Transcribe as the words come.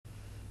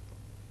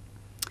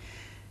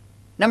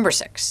Number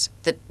 6,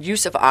 the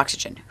use of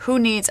oxygen. Who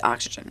needs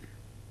oxygen?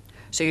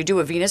 So you do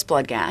a venous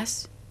blood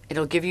gas.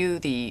 It'll give you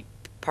the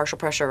partial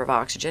pressure of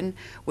oxygen,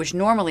 which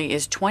normally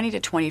is 20 to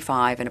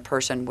 25 in a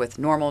person with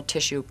normal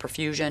tissue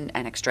perfusion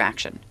and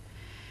extraction.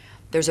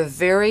 There's a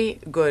very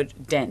good,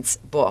 dense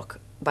book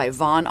by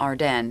Von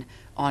Arden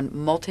on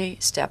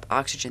multi-step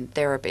oxygen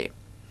therapy,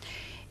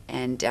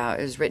 and it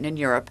was written in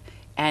Europe,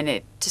 and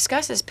it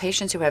discusses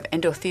patients who have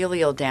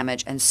endothelial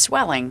damage and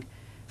swelling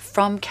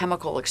from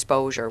chemical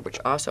exposure, which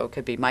also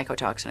could be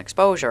mycotoxin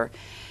exposure,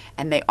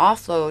 and they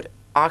offload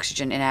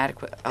oxygen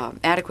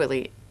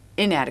inadequately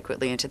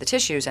into the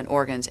tissues and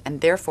organs, and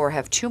therefore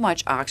have too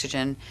much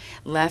oxygen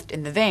left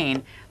in the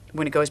vein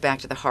when it goes back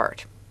to the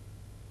heart.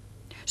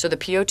 So the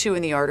PO2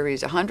 in the artery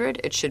is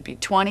 100, it should be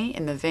 20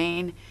 in the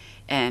vein,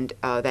 and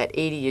that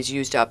 80 is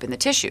used up in the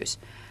tissues.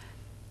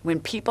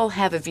 When people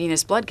have a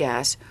venous blood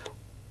gas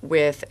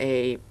with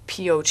a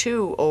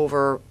PO2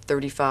 over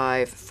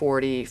 35,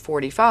 40,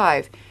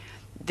 45,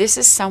 this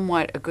is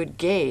somewhat a good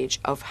gauge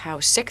of how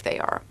sick they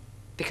are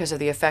because of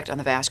the effect on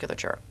the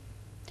vasculature.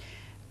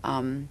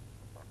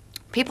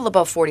 People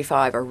above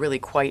 45 are really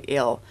quite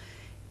ill,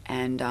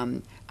 and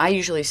I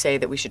usually say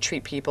that we should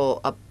treat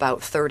people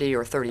about 30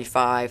 or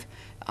 35.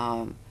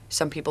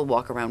 Some people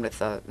walk around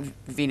with a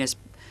venous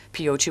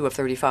PO2 of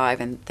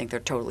 35 and think they're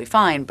totally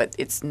fine, but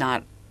it's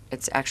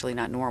actually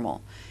not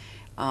normal.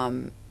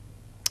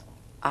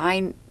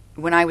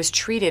 When I was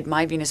treated,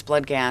 my venous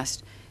blood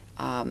gas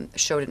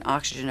showed an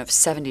oxygen of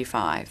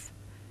 75.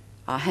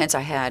 Hence,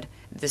 I had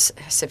this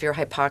severe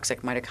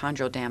hypoxic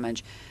mitochondrial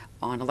damage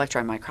on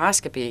electron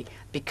microscopy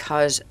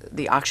because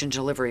the oxygen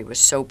delivery was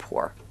so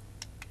poor.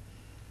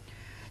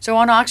 So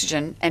on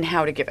oxygen and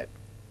how to give it.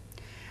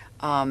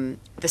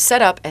 The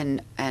setup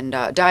and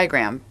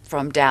diagram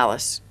from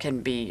Dallas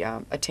can be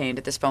attained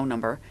at this phone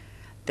number.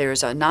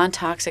 There's a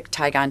non-toxic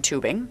Tygon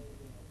tubing,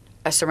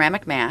 a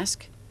ceramic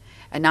mask,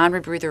 a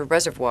non-rebreather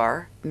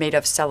reservoir made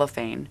of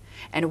cellophane,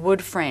 and a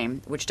wood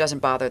frame which doesn't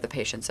bother the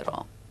patients at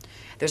all.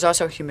 There's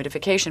also a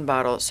humidification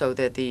bottle so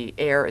that the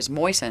air is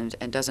moistened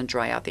and doesn't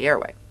dry out the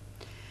airway.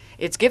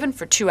 It's given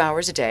for 2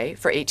 hours a day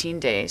for 18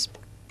 days,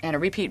 and a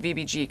repeat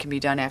VBG can be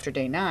done after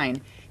day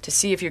 9 to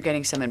see if you're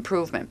getting some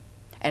improvement,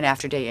 and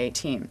after day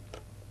 18.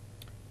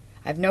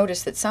 I've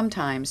noticed that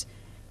sometimes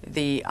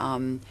the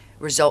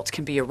results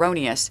can be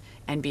erroneous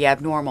and be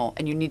abnormal,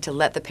 and you need to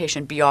let the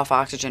patient be off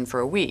oxygen for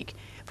a week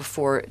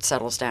before it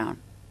settles down.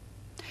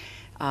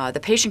 The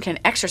patient can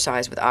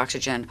exercise with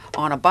oxygen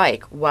on a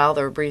bike while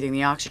they're breathing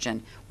the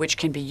oxygen, which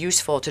can be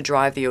useful to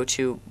drive the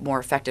O2 more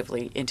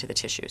effectively into the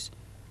tissues.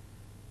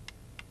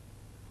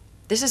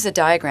 This is a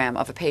diagram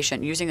of a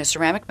patient using a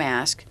ceramic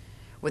mask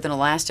with an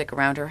elastic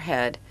around her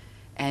head,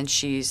 and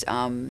she's,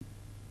 I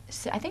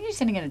think she's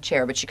sitting in a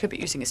chair, but she could be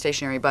using a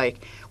stationary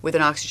bike with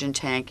an oxygen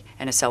tank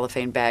and a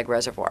cellophane bag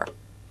reservoir.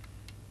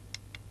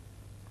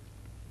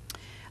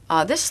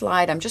 This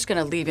slide I'm just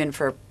going to leave in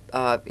for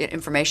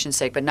information's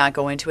sake, but not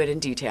go into it in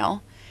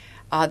detail.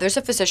 There's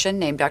a physician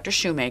named Dr.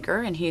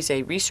 Shoemaker, and he's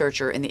a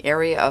researcher in the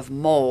area of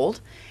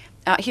mold.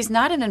 He's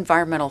not an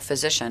environmental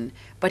physician,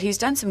 but he's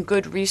done some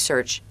good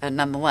research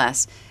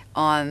nonetheless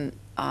on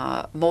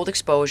mold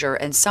exposure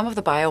and some of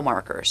the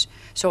biomarkers.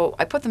 So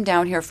I put them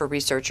down here for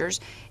researchers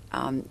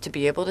to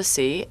be able to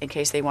see in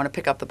case they want to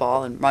pick up the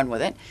ball and run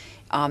with it.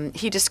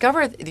 He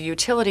discovered the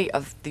utility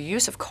of the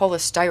use of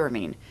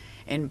cholestyramine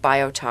in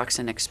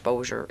biotoxin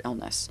exposure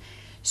illness.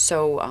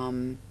 So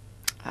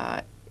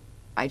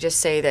I just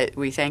say that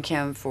we thank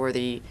him for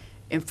the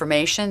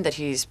information that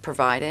he's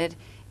provided,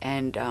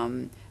 and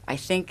I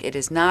think it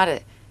is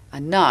not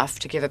enough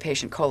to give a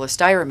patient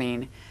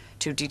cholestyramine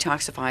to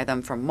detoxify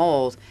them from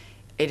mold.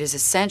 It is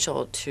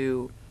essential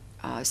to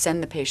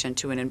send the patient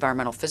to an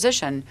environmental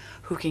physician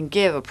who can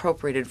give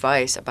appropriate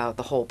advice about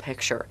the whole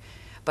picture.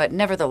 But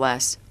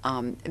nevertheless,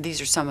 these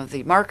are some of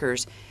the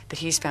markers that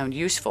he's found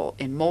useful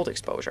in mold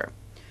exposure.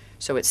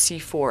 So it's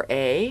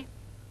C4A,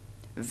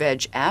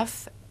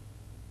 VEGF,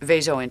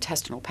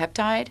 vasointestinal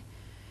peptide,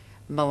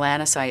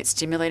 melanocyte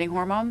stimulating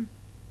hormone,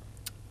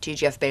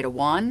 TGF-beta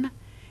 1,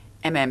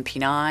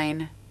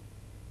 MMP9,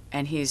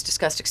 and he's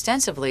discussed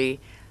extensively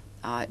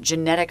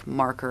genetic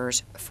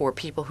markers for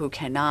people who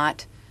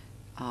cannot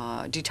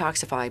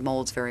detoxify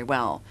molds very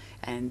well,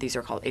 and these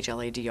are called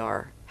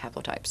HLA-DR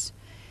haplotypes.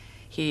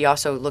 He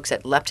also looks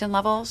at leptin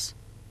levels,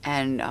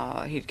 and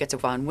he gets a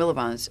von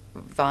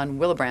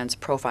Willebrand's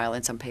profile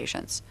in some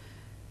patients.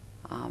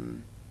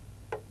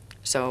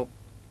 So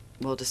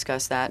we'll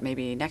discuss that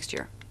maybe next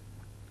year.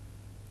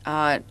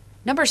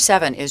 Number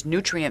 7 is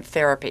nutrient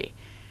therapy.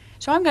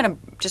 So I'm going to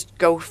just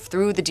go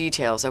through the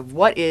details of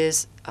what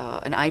is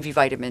an IV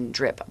vitamin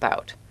drip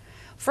about.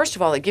 First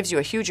of all, it gives you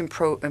a huge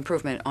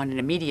improvement on an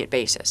immediate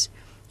basis.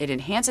 It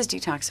enhances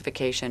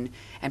detoxification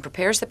and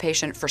prepares the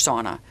patient for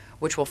sauna,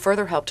 which will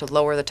further help to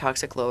lower the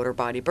toxic load or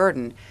body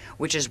burden,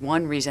 which is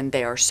one reason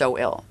they are so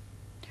ill.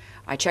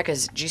 I check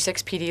his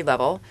G6PD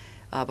level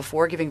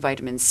before giving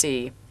vitamin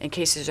C in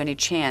case there's any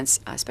chance,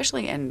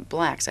 especially in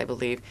blacks, I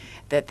believe,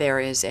 that there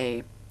is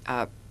a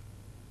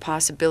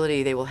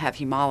possibility they will have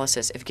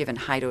hemolysis if given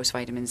high-dose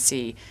vitamin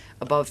C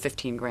above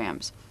 15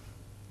 grams.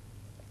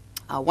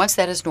 Once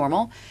that is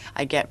normal,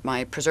 I get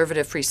my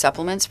preservative-free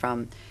supplements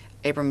from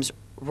Abrams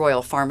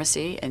Royal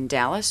Pharmacy in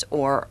Dallas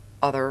or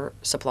other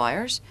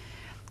suppliers.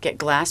 Get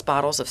glass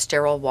bottles of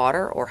sterile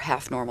water or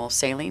half-normal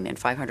saline in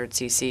 500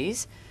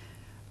 cc's.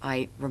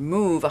 I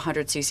remove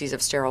 100 cc's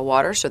of sterile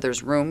water so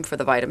there's room for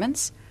the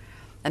vitamins.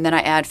 And then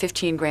I add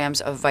 15 grams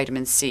of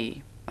vitamin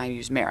C. I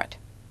use Merit.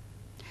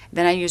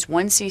 Then I use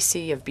 1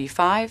 cc of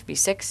B5,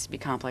 B6,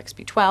 B-complex,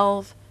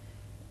 B12,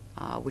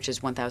 which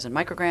is 1,000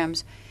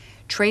 micrograms,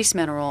 trace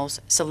minerals,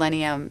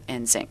 selenium,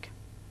 and zinc.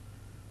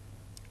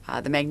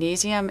 The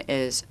magnesium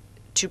is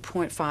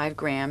 2.5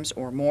 grams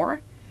or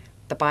more.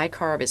 The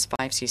bicarb is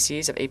 5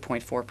 cc's of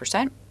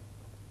 8.4%.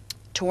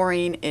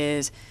 Taurine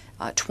is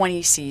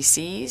 20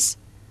 cc's.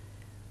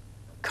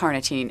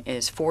 Carnitine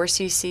is 4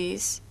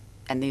 cc's,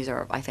 and these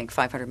are, I think,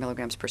 500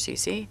 milligrams per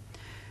cc.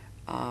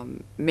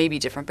 May be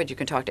different, but you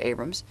can talk to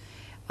Abrams.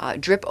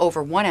 Drip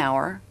over 1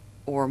 hour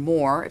or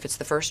more if it's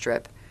the first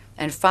drip,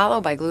 and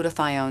follow by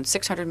glutathione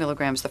 600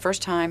 milligrams the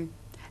first time,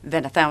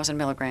 then 1,000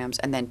 milligrams,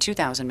 and then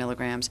 2,000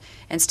 milligrams,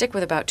 and stick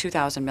with about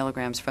 2,000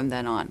 milligrams from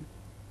then on.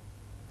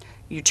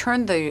 You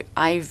turn the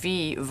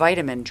IV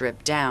vitamin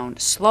drip down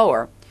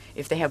slower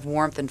if they have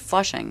warmth and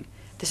flushing.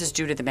 This is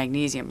due to the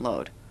magnesium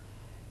load.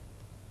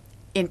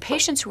 In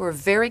patients who are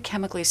very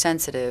chemically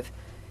sensitive,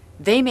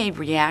 they may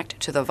react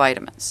to the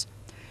vitamins.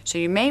 So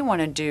you may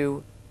want to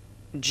do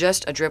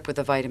just a drip with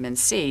the vitamin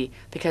C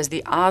because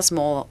the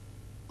osmolar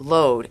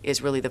load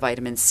is really the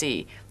vitamin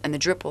C, and the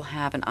drip will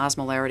have an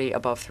osmolarity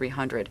above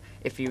 300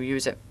 if you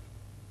use it.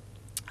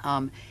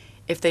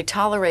 If they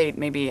tolerate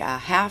maybe a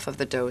half of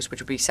the dose, which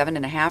would be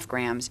 7.5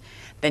 grams,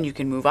 then you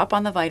can move up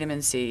on the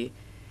vitamin C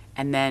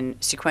and then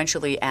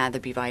sequentially add the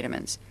B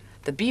vitamins.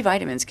 The B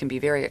vitamins can be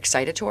very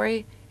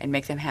excitatory and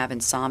make them have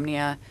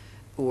insomnia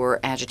or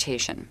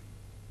agitation.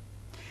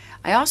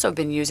 I also have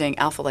been using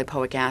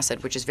alpha-lipoic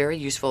acid, which is very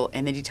useful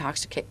in the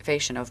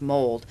detoxification of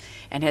mold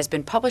and has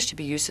been published to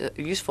be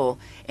useful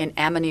in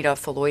Amanita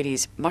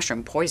phalloides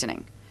mushroom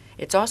poisoning.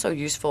 It's also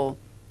useful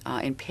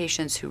in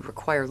patients who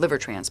require liver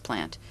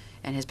transplant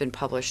and has been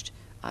published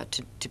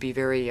to be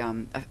very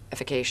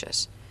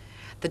efficacious.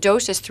 The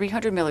dose is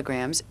 300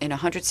 milligrams in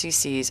 100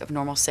 cc's of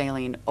normal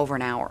saline over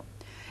an hour.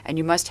 And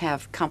you must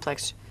have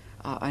complex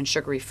and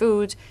sugary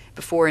foods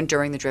before and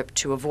during the drip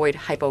to avoid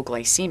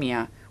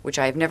hypoglycemia, which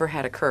I have never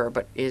had occur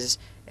but is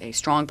a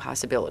strong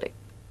possibility.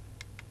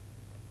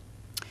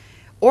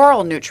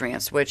 Oral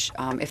nutrients, which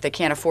if they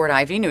can't afford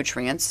IV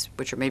nutrients,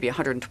 which are maybe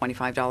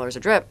 $125 a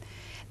drip,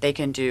 they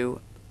can do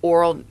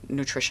oral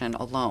nutrition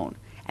alone.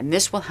 And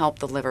this will help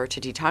the liver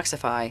to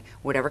detoxify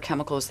whatever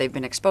chemicals they've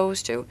been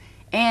exposed to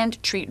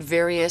and treat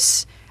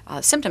various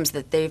symptoms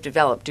that they've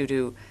developed due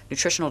to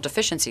nutritional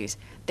deficiencies.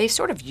 They've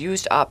sort of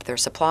used up their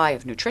supply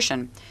of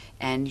nutrition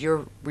and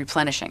you're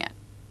replenishing it.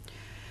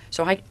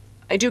 So I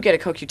do get a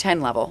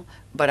CoQ10 level,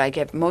 but I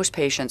get most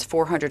patients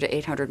 400 to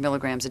 800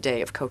 milligrams a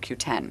day of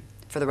CoQ10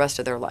 for the rest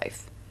of their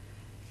life.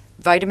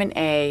 Vitamin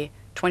A,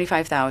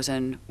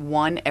 25,000,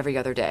 1 every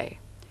other day.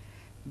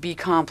 B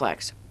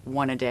complex,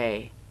 1 a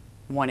day,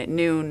 1 at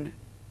noon,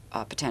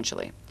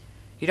 potentially.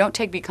 You don't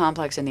take B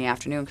complex in the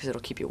afternoon because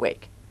it'll keep you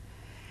awake.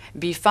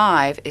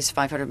 B5 is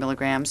 500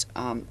 milligrams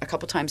a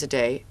couple times a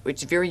day,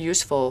 which is very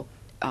useful.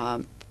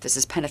 This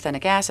is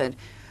pantothenic acid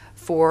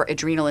for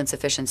adrenal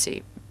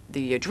insufficiency.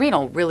 The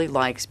adrenal really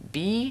likes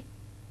B,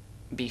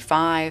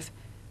 B5,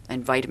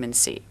 and vitamin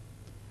C.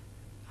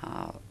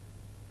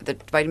 The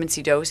vitamin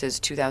C dose is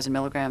 2,000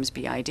 milligrams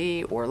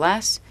BID or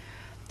less.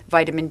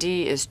 Vitamin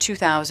D is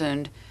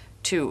 2,000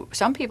 to,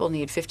 some people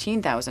need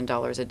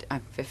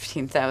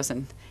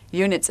 15,000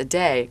 units a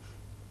day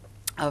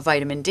of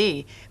vitamin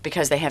D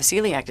because they have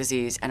celiac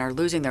disease and are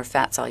losing their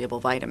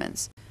fat-soluble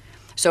vitamins.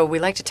 So we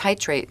like to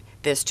titrate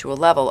this to a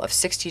level of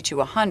 60 to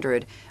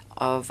 100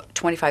 of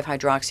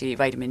 25-hydroxy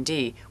vitamin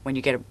D when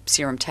you get a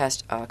serum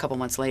test a couple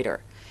months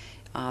later.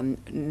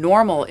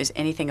 Normal is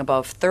anything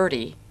above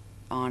 30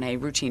 on a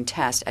routine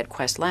test at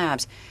Quest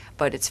Labs,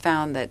 but it's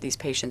found that these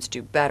patients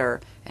do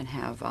better and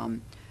have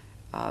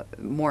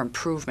more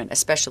improvement,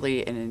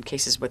 especially in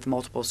cases with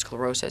multiple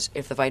sclerosis,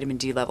 if the vitamin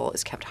D level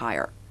is kept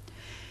higher.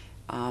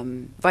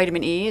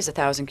 Vitamin E is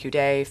 1,000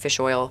 q-day, fish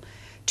oil,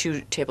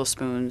 2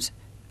 tablespoons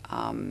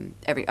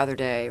every other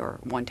day or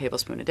 1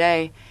 tablespoon a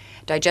day.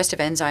 Digestive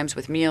enzymes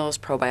with meals,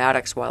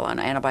 probiotics while on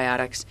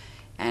antibiotics,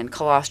 and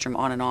colostrum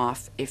on and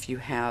off if you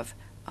have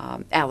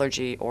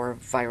allergy or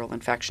viral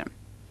infection.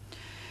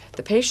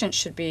 The patient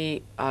should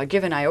be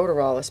given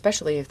iodoral,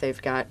 especially if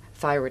they've got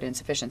thyroid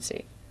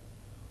insufficiency.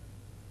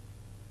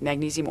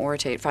 Magnesium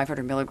orotate,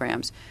 500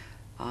 milligrams,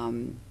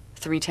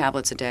 3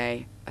 tablets a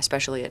day,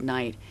 especially at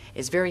night,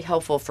 is very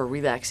helpful for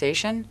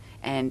relaxation,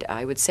 and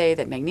I would say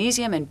that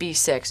magnesium and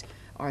B6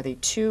 are the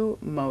 2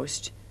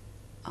 most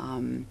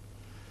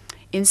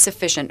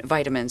insufficient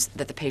vitamins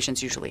that the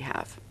patients usually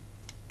have.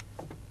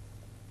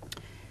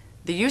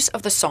 The use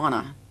of the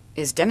sauna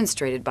is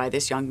demonstrated by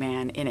this young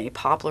man in a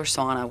poplar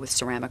sauna with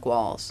ceramic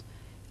walls.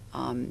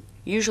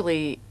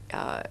 Usually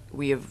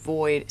we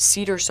avoid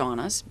cedar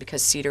saunas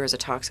because cedar is a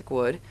toxic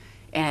wood,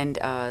 and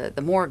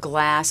the more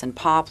glass and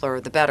poplar,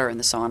 the better in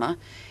the sauna.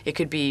 It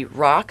could be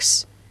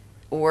rocks,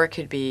 or it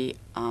could be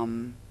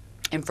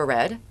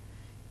infrared,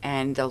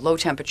 and the low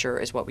temperature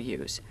is what we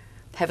use.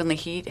 Heavenly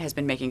Heat has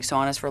been making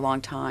saunas for a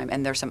long time,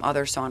 and there are some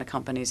other sauna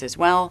companies as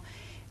well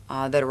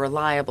that are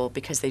reliable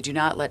because they do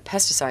not let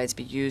pesticides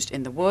be used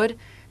in the wood,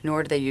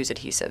 nor do they use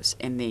adhesives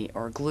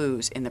or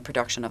glues in the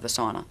production of the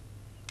sauna.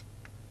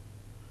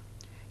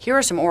 Here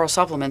are some oral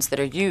supplements that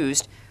are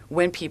used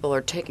when people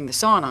are taking the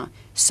sauna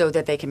so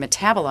that they can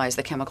metabolize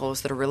the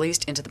chemicals that are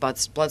released into the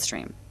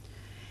bloodstream.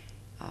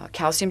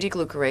 Calcium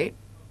D-glucarate,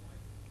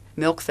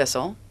 milk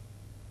thistle,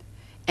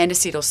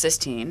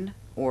 N-acetylcysteine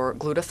or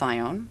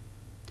glutathione,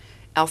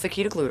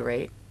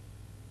 alpha-ketoglutarate,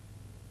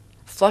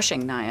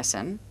 flushing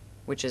niacin,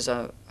 which is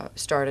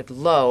started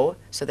low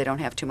so they don't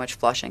have too much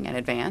flushing, and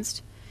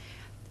advanced,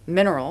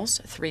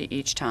 minerals, 3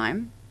 each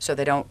time, so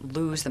they don't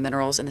lose the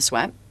minerals in the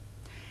sweat,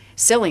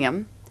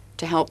 psyllium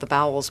to help the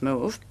bowels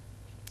move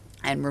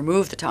and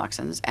remove the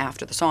toxins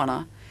after the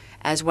sauna,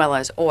 as well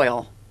as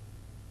oil.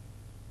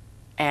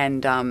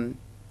 And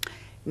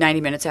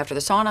 90 minutes after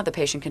the sauna, the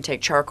patient can take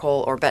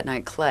charcoal or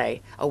bentonite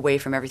clay away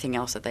from everything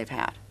else that they've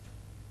had.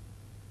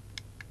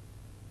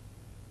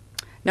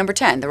 Number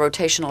 10, the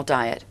rotational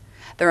diet.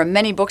 There are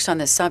many books on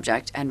this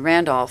subject, and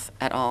Randolph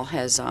et al.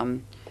 Has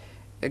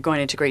gone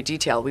into great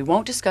detail. We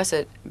won't discuss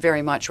it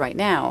very much right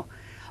now,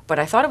 but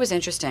I thought it was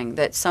interesting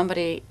that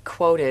somebody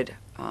quoted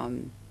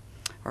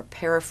or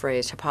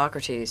paraphrased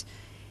Hippocrates.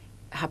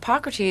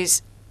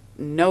 Hippocrates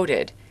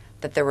noted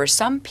that there were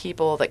some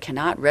people that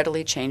cannot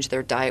readily change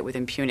their diet with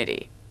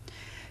impunity.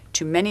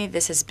 To many,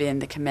 this has been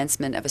the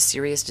commencement of a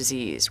serious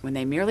disease when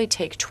they merely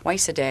take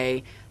twice a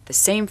day the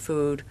same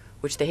food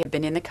which they have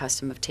been in the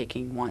custom of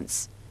taking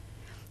once.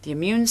 The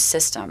immune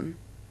system,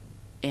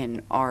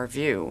 in our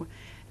view,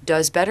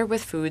 does better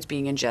with foods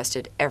being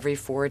ingested every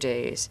 4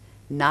 days,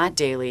 not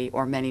daily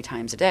or many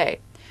times a day.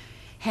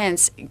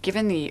 Hence,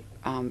 given the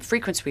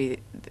frequency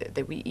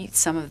that we eat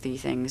some of the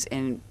things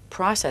in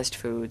processed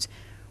foods,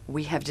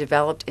 we have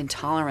developed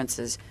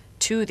intolerances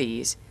to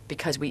these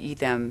because we eat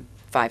them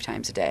 5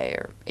 times a day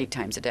or 8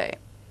 times a day.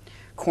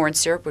 Corn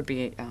syrup would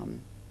be,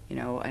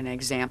 an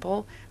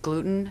example.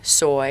 Gluten,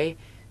 soy,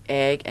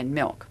 egg, and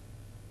milk.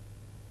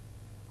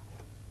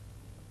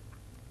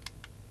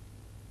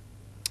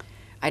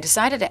 I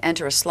decided to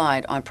enter a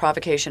slide on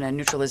provocation and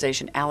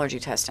neutralization allergy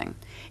testing.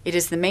 It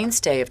is the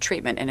mainstay of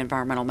treatment in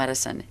environmental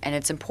medicine, and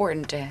it's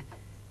important to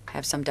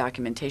have some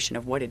documentation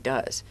of what it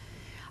does.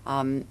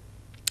 The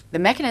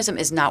mechanism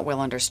is not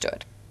well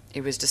understood.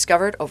 It was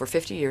discovered over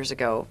 50 years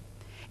ago.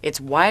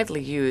 It's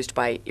widely used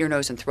by ear,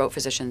 nose, and throat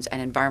physicians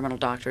and environmental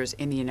doctors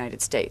in the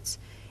United States.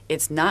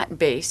 It's not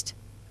based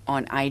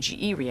on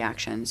IgE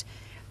reactions,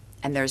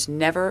 and there's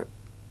never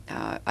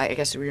I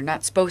guess we're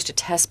not supposed to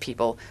test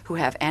people who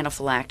have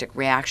anaphylactic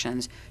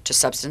reactions to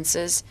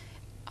substances.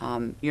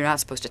 You're not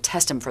supposed to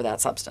test them for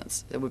that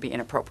substance. It would be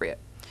inappropriate.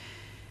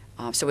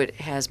 So it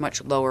has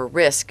much lower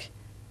risk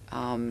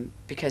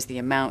because the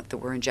amount that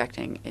we're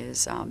injecting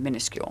is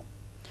minuscule.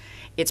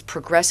 It's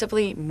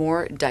progressively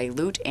more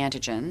dilute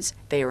antigens.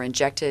 They are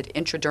injected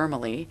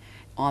intradermally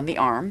on the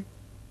arm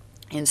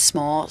in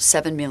small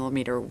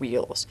 7-millimeter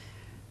wheels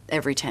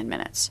every 10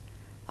 minutes.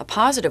 A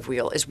positive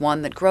wheel is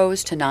one that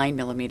grows to 9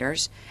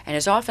 millimeters and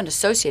is often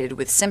associated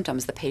with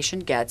symptoms the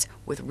patient gets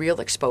with real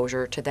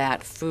exposure to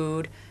that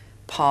food,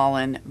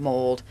 pollen,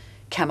 mold,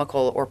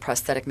 chemical, or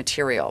prosthetic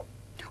material,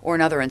 or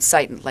another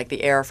incitant like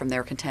the air from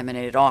their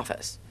contaminated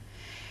office.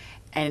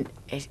 And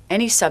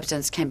any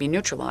substance can be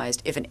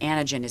neutralized if an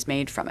antigen is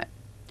made from it.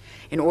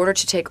 In order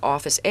to take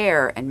office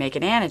air and make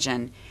an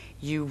antigen,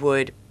 you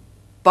would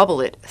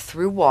bubble it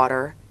through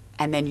water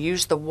and then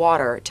use the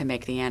water to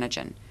make the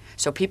antigen.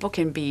 So people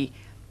can be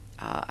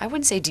I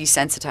wouldn't say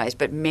desensitized,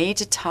 but made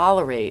to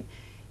tolerate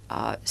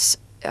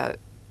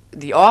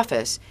the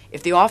office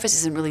if the office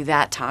isn't really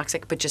that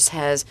toxic but just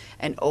has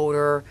an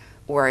odor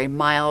or a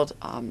mild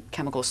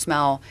chemical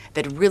smell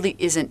that really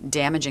isn't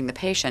damaging the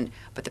patient,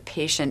 but the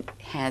patient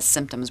has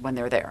symptoms when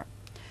they're there.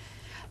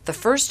 The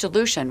first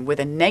solution with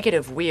a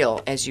negative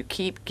wheel, as you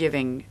keep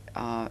giving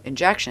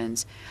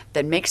injections,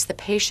 that makes the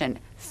patient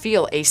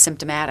feel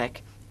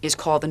asymptomatic is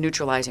called the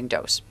neutralizing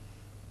dose.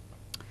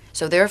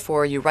 So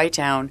therefore, you write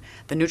down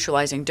the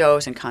neutralizing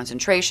dose and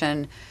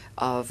concentration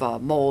of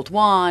mold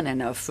 1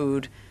 and of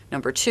food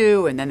number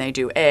 2, and then they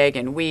do egg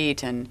and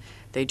wheat, and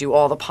they do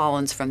all the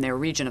pollens from their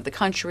region of the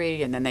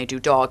country, and then they do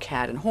dog,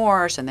 cat, and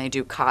horse, and they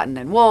do cotton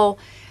and wool.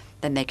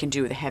 Then they can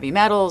do the heavy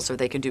metals, or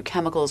they can do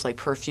chemicals like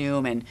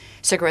perfume and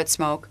cigarette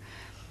smoke.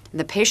 And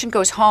the patient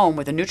goes home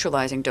with a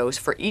neutralizing dose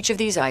for each of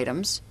these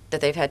items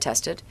that they've had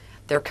tested.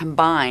 They're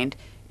combined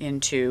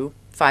into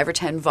 5 or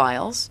 10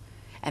 vials,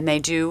 and they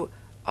do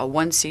a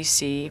 1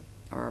 cc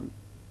or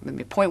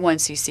maybe 0.1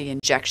 cc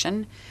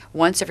injection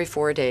once every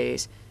 4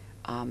 days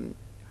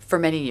for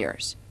many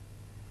years.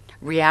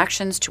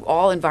 Reactions to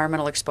all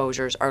environmental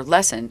exposures are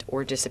lessened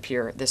or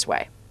disappear this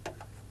way.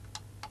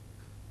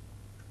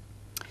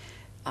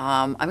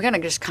 I'm going to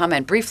just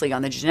comment briefly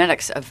on the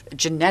genetics of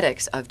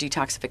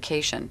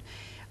detoxification.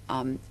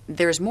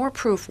 There's more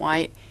proof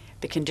why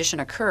the condition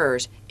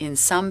occurs in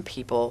some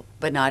people,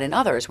 but not in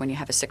others when you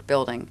have a sick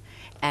building.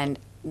 And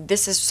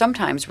this is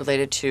sometimes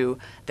related to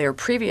their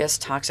previous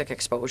toxic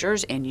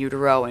exposures in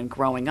utero and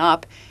growing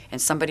up, and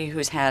somebody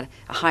who's had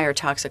a higher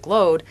toxic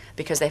load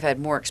because they've had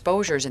more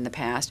exposures in the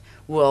past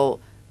will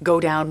go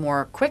down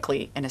more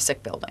quickly in a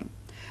sick building.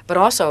 But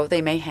also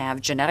they may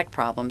have genetic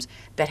problems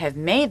that have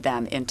made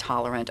them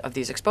intolerant of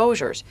these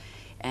exposures.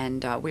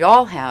 And we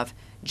all have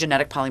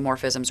genetic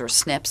polymorphisms, or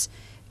SNPs,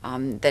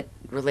 that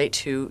relate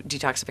to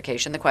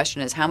detoxification. The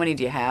question is, how many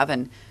do you have,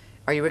 and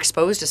are you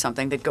exposed to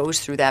something that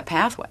goes through that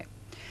pathway?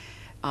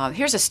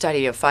 Here's a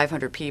study of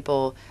 500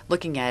 people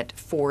looking at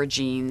 4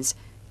 genes,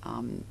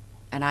 and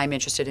I'm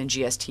interested in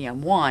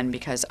GSTM1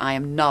 because I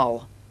am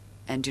null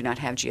and do not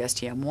have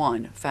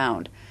GSTM1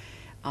 found.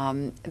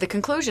 The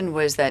conclusion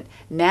was that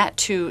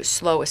NAT2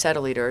 slow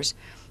acetyleters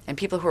and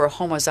people who are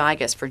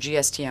homozygous for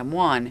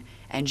GSTM1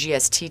 and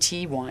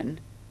GSTT1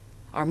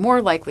 are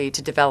more likely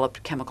to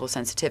develop chemical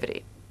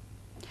sensitivity.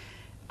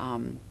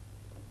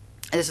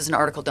 This is an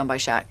article done by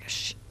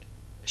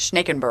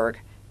Schnakenberg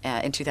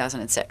in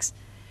 2006.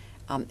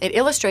 It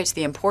illustrates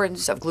the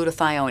importance of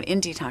glutathione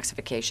in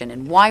detoxification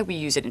and why we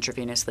use it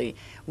intravenously,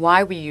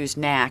 why we use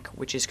NAC,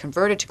 which is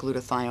converted to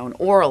glutathione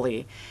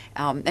orally,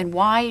 and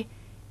why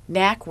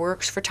NAC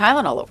works for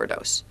Tylenol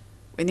overdose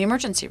in the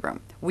emergency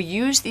room. We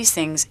use these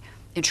things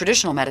in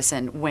traditional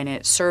medicine when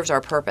it serves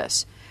our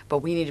purpose, but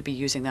we need to be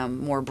using them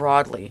more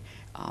broadly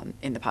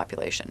in the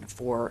population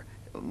for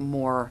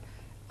more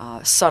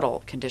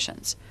subtle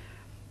conditions.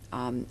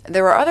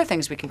 There are other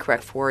things we can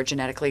correct for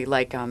genetically,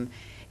 like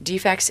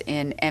defects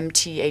in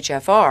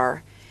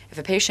MTHFR. If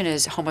a patient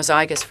is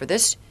homozygous for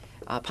this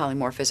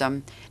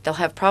polymorphism, they'll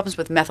have problems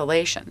with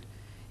methylation.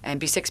 And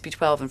B6,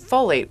 B12, and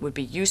folate would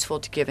be useful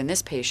to give in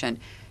this patient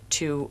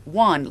to,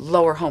 1,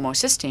 lower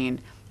homocysteine,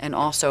 and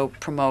also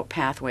promote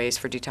pathways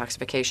for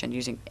detoxification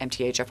using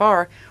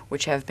MTHFR,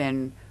 which have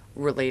been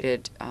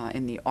related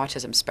in the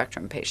autism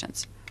spectrum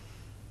patients.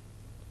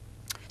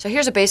 So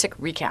here's a basic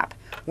recap: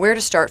 where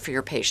to start for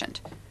your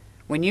patient.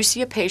 When you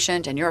see a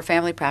patient and you're a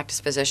family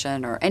practice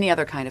physician or any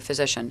other kind of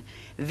physician,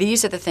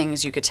 these are the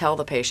things you could tell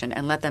the patient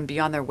and let them be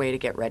on their way to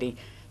get ready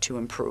to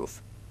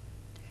improve.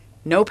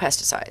 No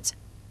pesticides,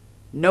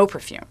 no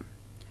perfume.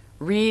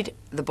 Read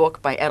the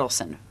book by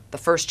Edelson, the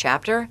first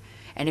chapter,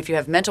 and if you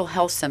have mental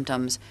health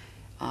symptoms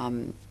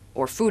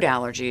or food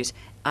allergies,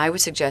 I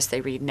would suggest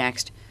they read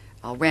next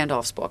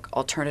Randolph's book,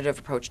 Alternative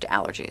Approach to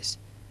Allergies.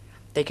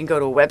 They can go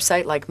to a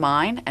website like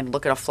mine and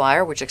look at a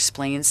flyer which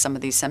explains some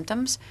of these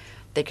symptoms.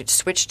 They could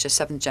switch to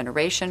 7th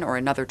generation or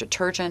another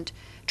detergent.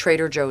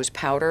 Trader Joe's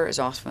powder is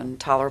often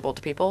tolerable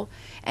to people,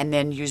 and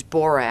then use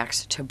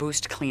borax to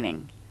boost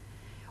cleaning.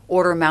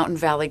 Order Mountain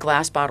Valley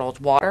glass bottled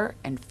water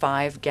in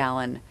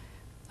 5-gallon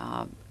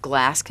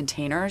glass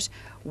containers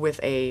with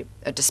a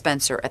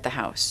dispenser at the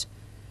house.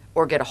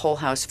 Or get a whole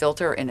house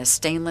filter in a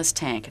stainless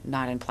tank,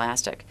 not in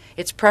plastic.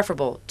 It's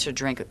preferable to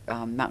drink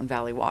Mountain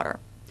Valley water.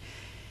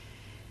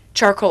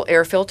 Charcoal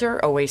air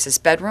filter, Oasis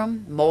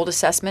bedroom, mold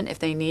assessment if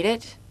they need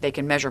it. They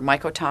can measure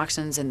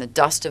mycotoxins in the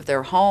dust of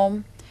their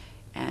home.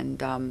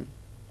 And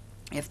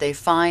if they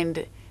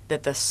find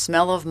that the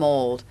smell of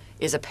mold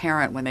is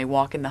apparent when they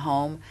walk in the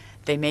home,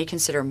 they may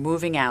consider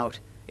moving out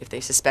if they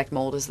suspect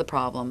mold is the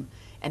problem,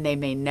 and they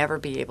may never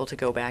be able to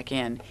go back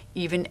in,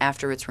 even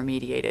after it's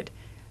remediated,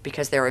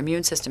 because their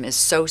immune system is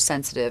so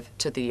sensitive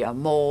to the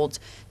molds,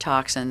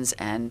 toxins,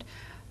 and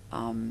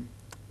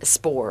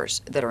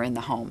spores that are in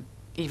the home,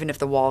 even if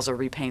the walls are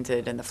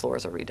repainted and the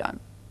floors are redone.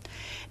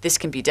 This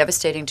can be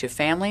devastating to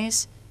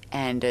families,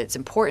 and it's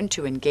important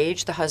to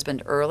engage the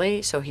husband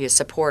early so he is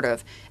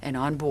supportive and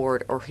on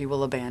board, or he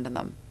will abandon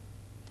them.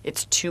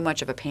 It's too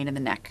much of a pain in the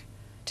neck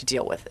to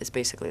deal with, is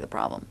basically the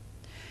problem.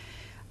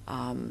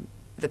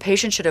 The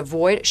patient should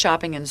avoid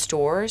shopping in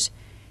stores.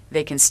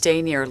 They can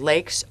stay near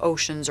lakes,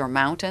 oceans, or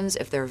mountains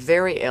if they're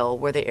very ill,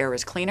 where the air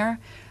is cleaner,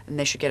 and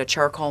they should get a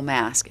charcoal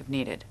mask if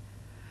needed.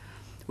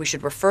 We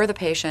should refer the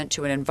patient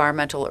to an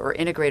environmental or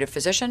integrative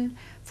physician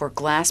for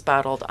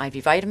glass-bottled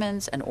IV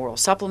vitamins and oral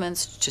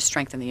supplements to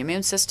strengthen the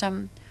immune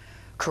system,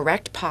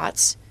 correct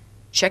POTS,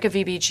 check a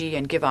VBG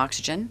and give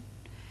oxygen,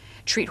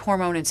 treat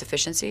hormone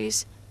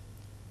insufficiencies,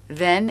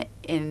 then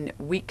in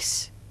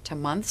weeks to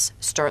months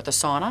start the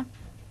sauna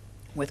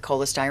with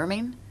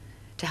cholestyramine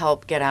to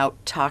help get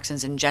out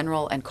toxins in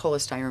general, and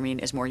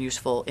cholestyramine is more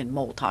useful in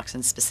mold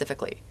toxins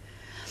specifically.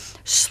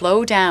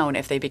 Slow down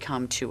if they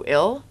become too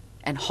ill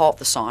and halt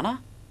the sauna,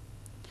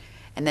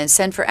 and then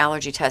send for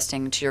allergy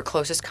testing to your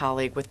closest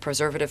colleague with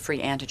preservative-free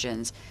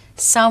antigens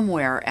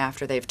somewhere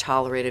after they've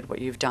tolerated what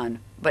you've done,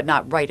 but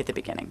not right at the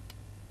beginning.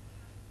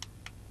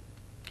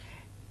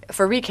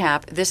 For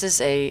recap, this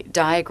is a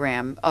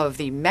diagram of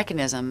the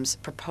mechanisms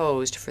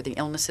proposed for the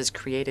illnesses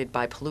created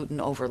by pollutant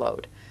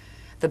overload.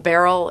 The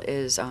barrel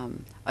is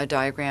a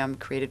diagram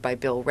created by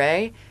Bill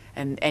Ray,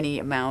 and any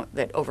amount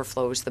that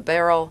overflows the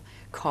barrel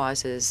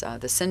causes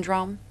the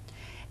syndrome.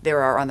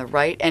 There are on the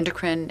right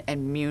endocrine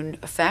and immune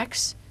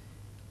effects.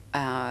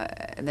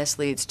 and this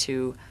leads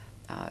to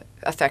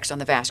effects on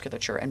the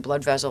vasculature and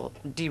blood vessel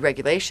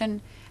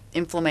deregulation,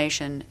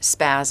 inflammation,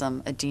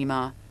 spasm,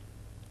 edema,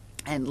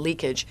 and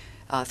leakage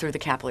through the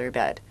capillary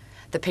bed.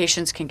 The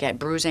patients can get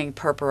bruising,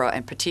 purpura,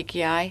 and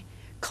petechiae,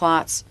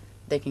 clots.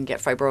 They can get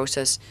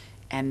fibrosis,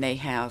 and they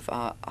have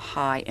a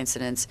high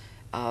incidence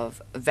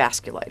of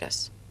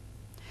vasculitis.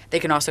 They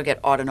can also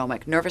get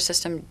autonomic nervous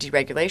system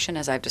deregulation,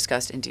 as I've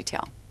discussed in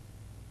detail.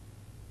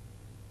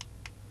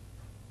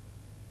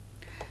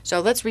 So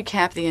let's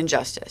recap the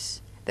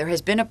injustice. There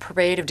has been a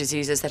parade of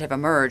diseases that have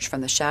emerged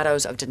from the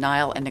shadows of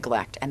denial and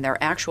neglect, and their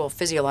actual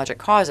physiologic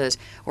causes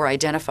were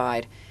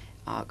identified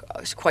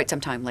quite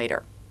some time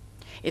later.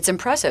 It's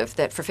impressive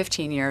that for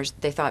 15 years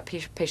they thought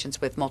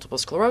patients with multiple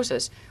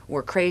sclerosis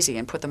were crazy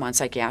and put them on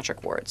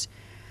psychiatric wards.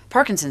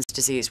 Parkinson's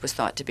disease was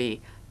thought to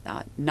be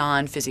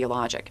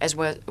non-physiologic, as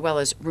well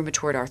as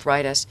rheumatoid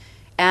arthritis,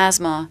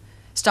 asthma,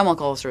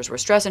 stomach ulcers were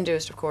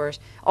stress-induced, of course,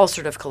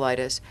 ulcerative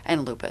colitis,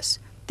 and lupus.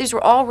 These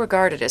were all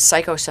regarded as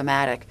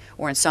psychosomatic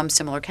or in some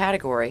similar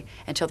category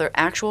until their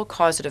actual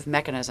causative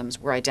mechanisms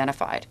were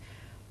identified.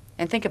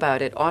 And think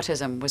about it,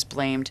 autism was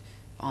blamed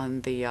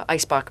on the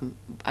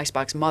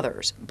icebox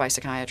mothers by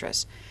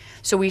psychiatrists.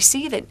 So we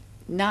see that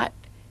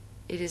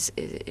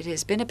it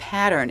has been a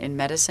pattern in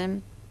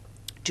medicine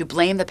to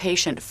blame the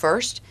patient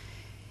first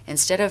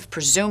instead of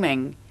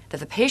presuming that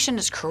the patient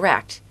is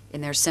correct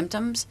in their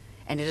symptoms,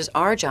 and it is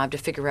our job to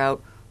figure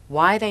out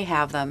why they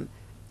have them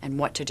and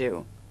what to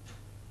do.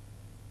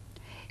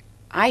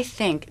 I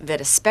think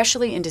that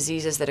especially in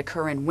diseases that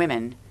occur in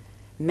women,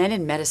 men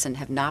in medicine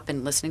have not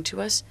been listening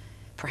to us,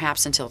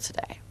 perhaps until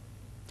today.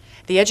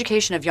 The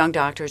education of young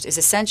doctors is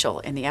essential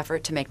in the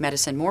effort to make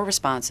medicine more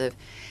responsive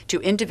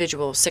to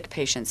individual sick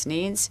patients'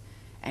 needs,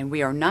 and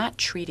we are not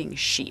treating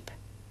sheep.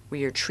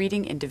 We are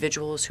treating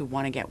individuals who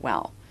want to get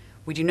well.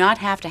 We do not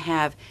have to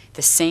have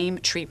the same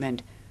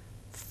treatment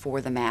for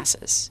the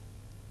masses.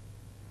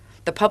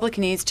 The public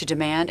needs to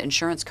demand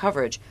insurance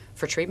coverage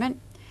for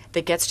treatment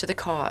that gets to the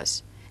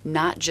cause,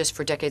 not just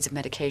for decades of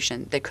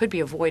medication that could be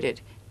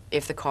avoided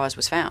if the cause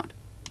was found.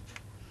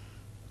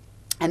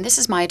 And this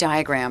is my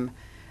diagram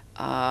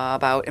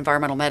about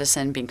environmental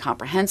medicine being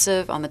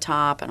comprehensive on the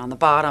top and on the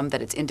bottom,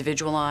 that it's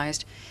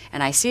individualized.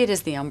 And I see it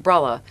as the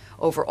umbrella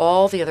over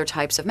all the other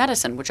types of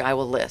medicine, which I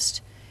will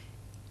list.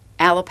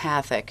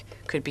 Allopathic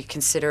could be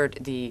considered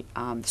the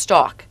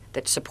stalk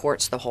that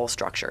supports the whole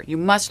structure. You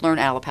must learn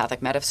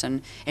allopathic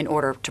medicine in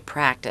order to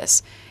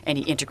practice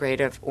any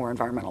integrative or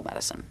environmental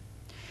medicine.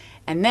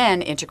 And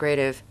then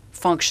integrative,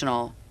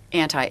 functional,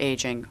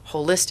 anti-aging,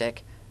 holistic,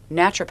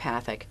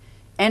 naturopathic,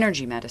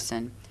 energy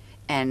medicine,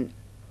 and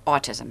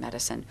autism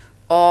medicine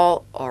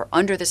all are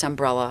under this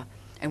umbrella.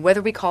 And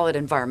whether we call it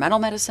environmental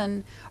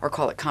medicine or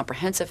call it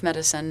comprehensive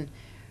medicine,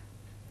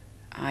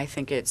 I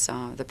think it's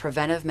the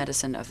preventive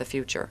medicine of the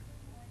future.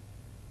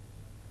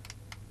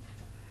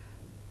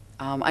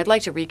 I'd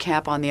like to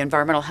recap on the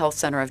Environmental Health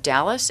Center of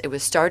Dallas. It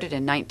was started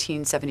in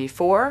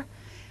 1974.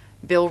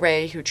 Bill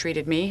Ray, who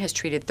treated me, has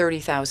treated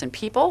 30,000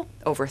 people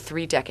over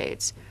 3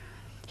 decades.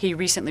 He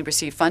recently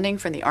received funding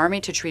from the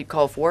Army to treat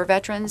Gulf War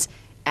veterans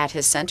at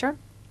his center.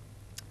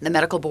 The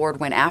medical board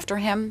went after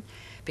him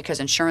because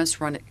insurance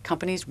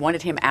companies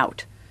wanted him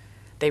out.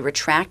 They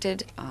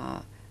retracted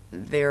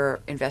their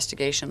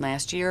investigation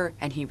last year,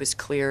 and he was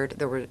cleared.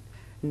 There were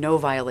no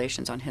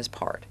violations on his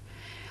part.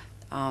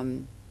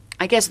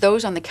 I guess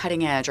those on the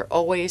cutting edge are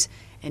always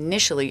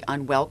initially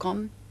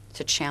unwelcome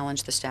to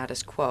challenge the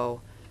status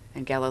quo,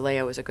 and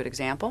Galileo is a good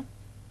example.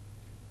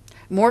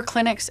 More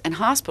clinics and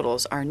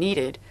hospitals are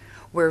needed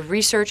where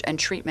research and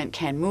treatment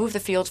can move the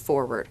field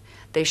forward.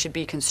 They should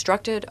be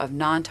constructed of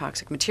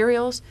non-toxic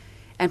materials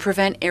and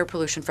prevent air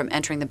pollution from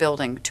entering the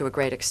building to a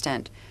great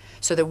extent,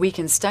 so that we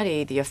can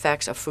study the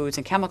effects of foods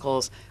and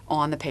chemicals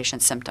on the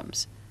patient's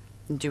symptoms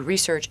and do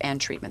research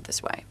and treatment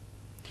this way.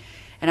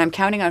 And I'm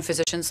counting on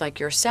physicians like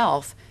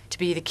yourself to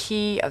be the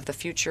key of the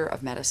future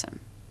of medicine.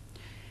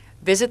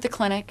 Visit the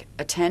clinic,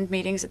 attend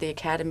meetings at the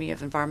Academy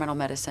of Environmental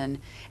Medicine,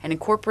 and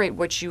incorporate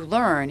what you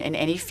learn in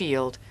any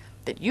field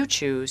that you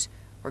choose,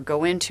 or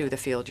go into the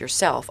field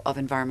yourself of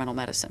environmental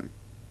medicine.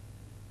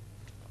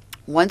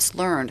 Once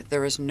learned,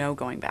 there is no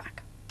going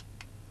back.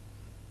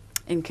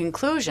 In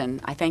conclusion,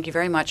 I thank you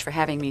very much for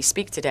having me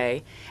speak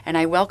today, and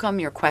I welcome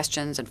your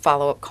questions and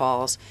follow-up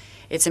calls.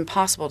 It's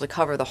impossible to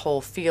cover the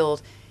whole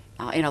field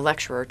in a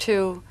lecture or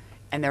two,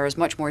 and there is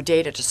much more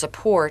data to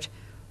support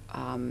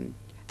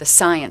the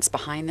science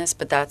behind this,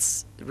 but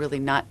that's really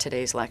not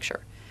today's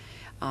lecture.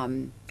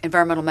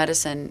 Environmental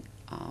medicine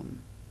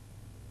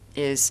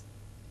is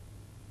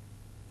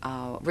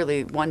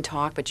really one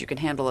talk, but you can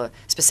handle a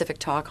specific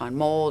talk on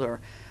mold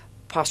or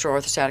postural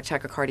orthostatic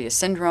tachycardia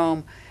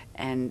syndrome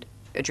and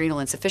adrenal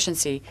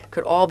insufficiency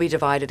could all be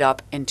divided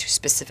up into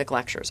specific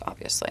lectures,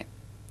 obviously.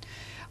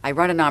 I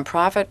run a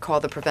nonprofit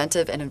called the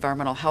Preventive and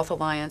Environmental Health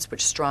Alliance,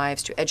 which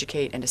strives to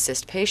educate and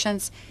assist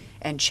patients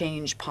and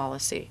change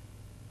policy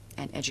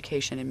and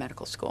education in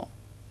medical school.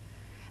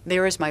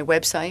 There is my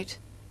website,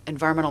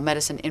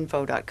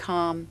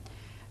 environmentalmedicineinfo.com.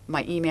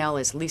 My email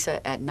is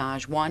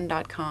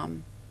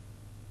lisa@naj1.com.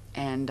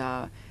 and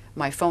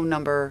my phone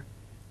number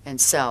and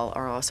cell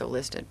are also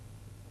listed.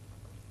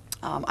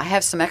 I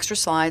have some extra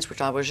slides,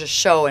 which I will just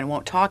show and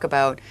won't talk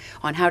about,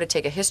 on how to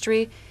take a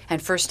history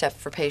and first step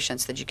for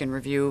patients that you can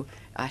review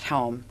at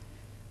home.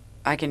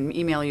 I can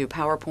email you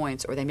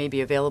PowerPoints, or they may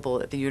be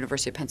available at the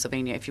University of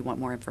Pennsylvania if you want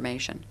more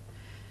information.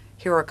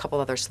 Here are a couple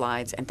other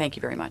slides, and thank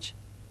you very much.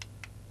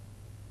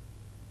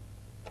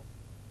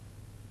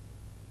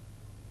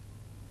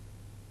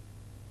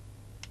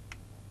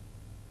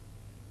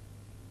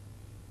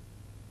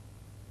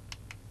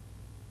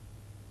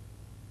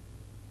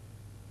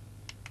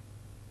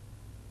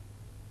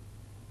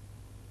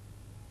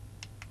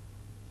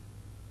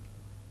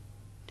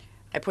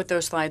 I put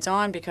those slides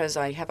on because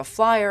I have a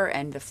flyer,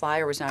 and the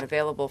flyer was not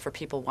available for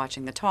people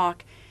watching the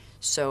talk,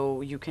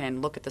 so you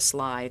can look at the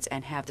slides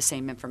and have the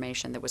same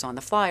information that was on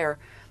the flyer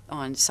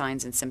on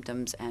signs and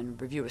symptoms and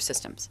review of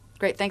systems.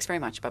 Great, thanks very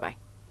much. Bye-bye.